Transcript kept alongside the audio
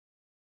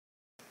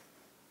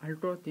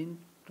Ultra thin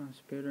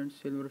transparent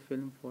silver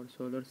film for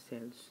solar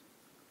cells.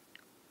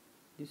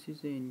 This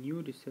is a new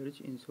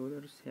research in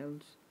solar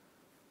cells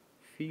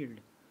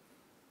field.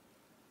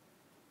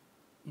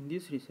 In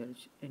this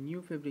research, a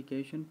new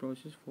fabrication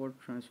process for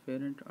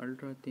transparent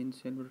ultra thin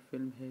silver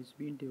film has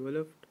been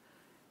developed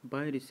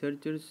by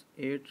researchers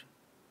at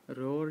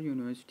Ruhr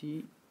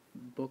University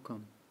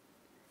Bochum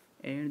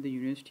and the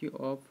University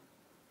of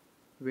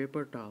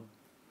Wuppertal.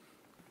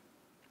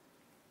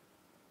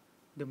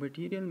 The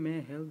material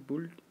may help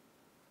build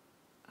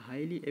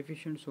highly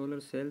efficient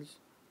solar cells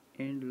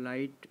and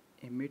light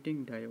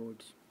emitting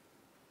diodes.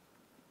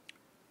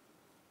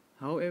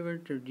 However,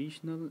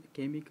 traditional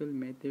chemical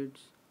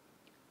methods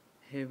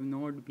have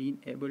not been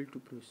able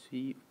to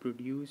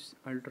produce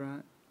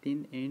ultra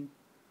thin and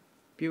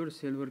pure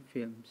silver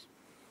films.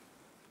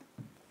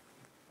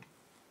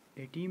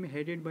 A team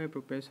headed by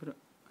Professor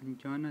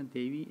Anjana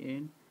Devi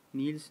and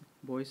Niels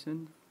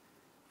Boysen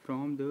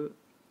from the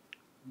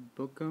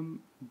Bochum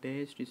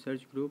based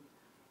research group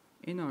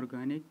in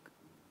organic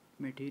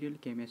material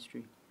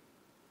chemistry,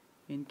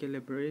 in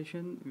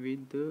collaboration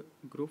with the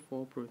group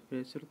of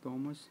Professor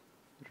Thomas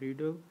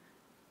Riedel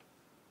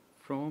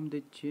from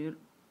the chair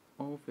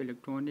of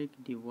electronic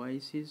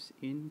devices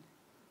in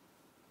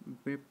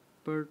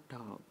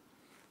Wuppertal.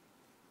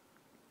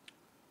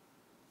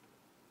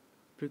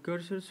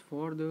 Precursors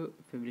for the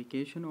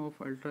fabrication of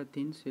ultra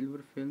thin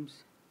silver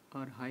films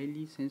are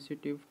highly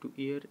sensitive to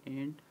air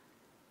and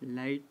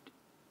light,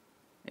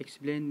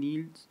 explained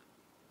Niels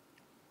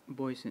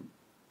Boysen.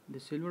 The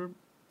silver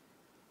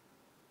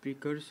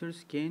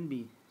precursors can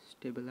be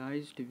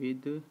stabilized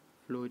with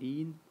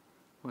fluorine,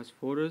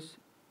 phosphorus,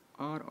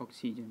 or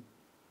oxygen.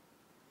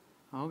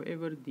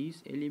 However,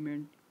 these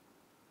elements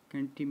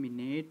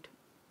contaminate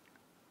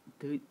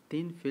the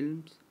thin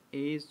films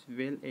as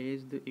well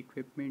as the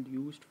equipment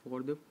used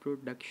for the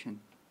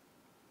production,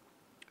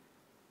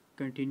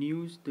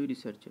 continues the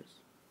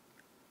researchers.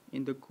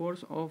 In the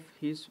course of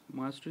his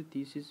master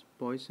thesis,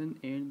 Boysen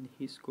and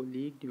his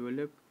colleague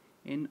developed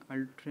an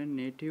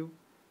alternative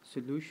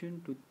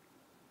solution to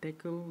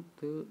tackle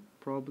the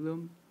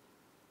problem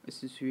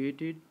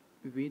associated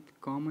with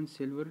common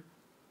silver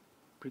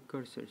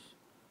precursors.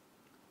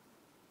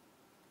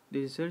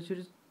 The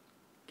researchers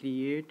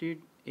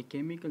created a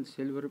chemical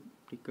silver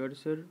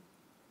precursor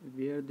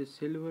where the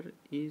silver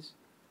is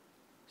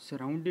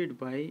surrounded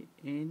by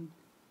an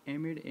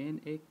amide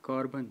and a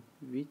carbon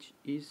which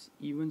is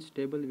even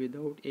stable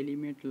without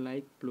elements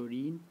like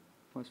fluorine,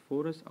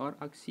 phosphorus, or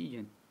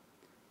oxygen.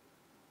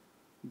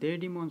 They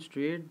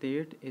demonstrate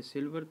that a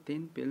silver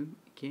thin film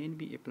can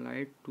be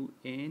applied to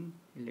an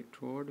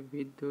electrode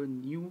with the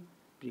new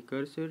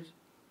precursors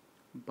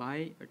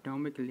by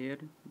atomic layer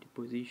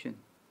deposition.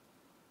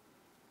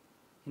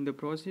 In the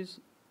process,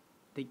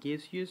 the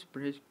gaseous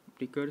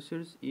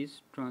precursors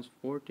is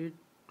transported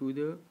to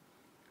the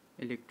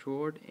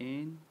electrode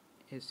and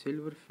a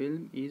silver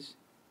film is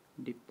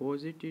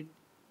deposited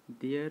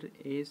there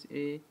as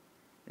a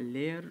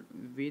layer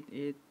with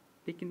a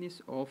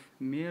thickness of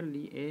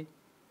merely a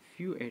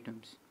few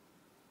atoms.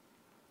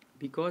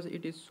 Because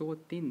it is so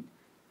thin,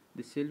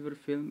 the silver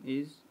film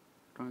is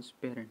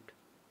transparent.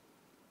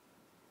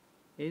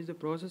 As the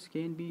process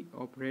can be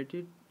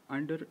operated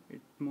under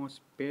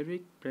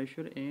atmospheric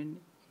pressure and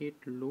at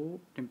low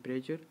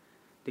temperature,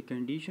 the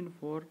conditions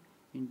for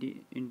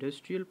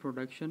industrial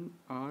production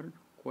are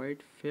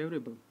quite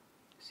favorable,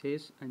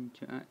 says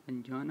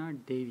Anjana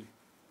Devi.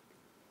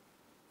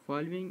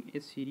 Following a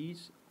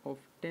series of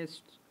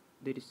tests,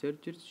 the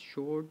researchers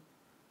showed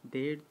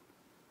that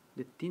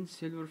the thin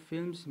silver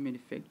films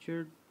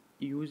manufactured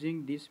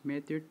using this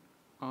method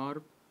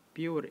are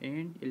pure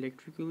and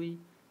electrically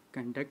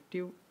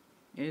conductive.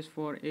 As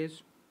far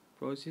as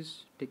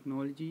process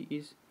technology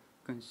is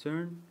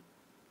concerned,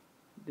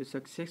 the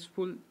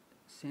successful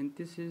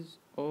synthesis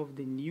of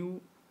the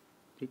new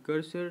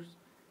precursors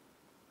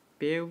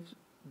paves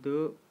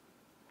the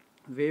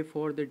way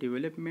for the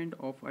development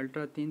of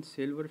ultra thin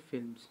silver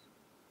films,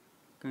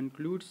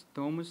 concludes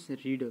Thomas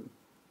Riedel.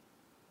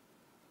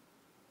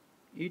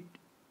 It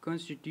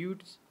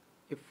constitutes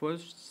a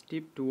first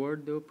step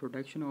toward the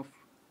production of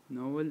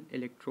novel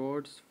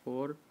electrodes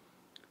for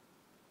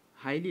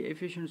highly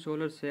efficient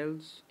solar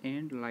cells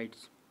and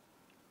lights.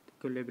 The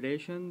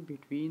collaboration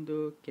between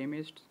the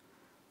chemists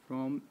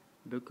from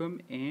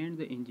Bochum and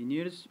the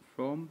engineers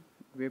from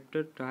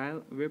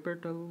Wuppertal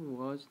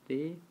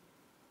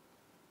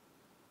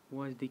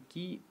was the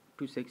key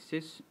to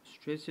success,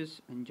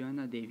 stresses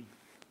Anjana Devi.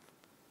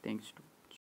 Thanks to